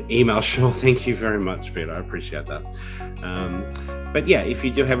send an email, sure. Thank you very much, Peter. I appreciate that. But yeah, if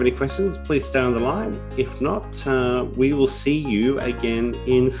you do have any questions, please stay on the line. If not, we will see you again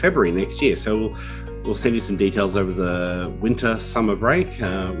in February next year. So we'll send you some details over the winter break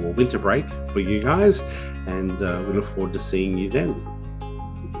for you guys, and we look forward to seeing you then.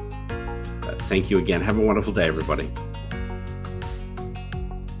 Thank you again. Have a wonderful day, everybody.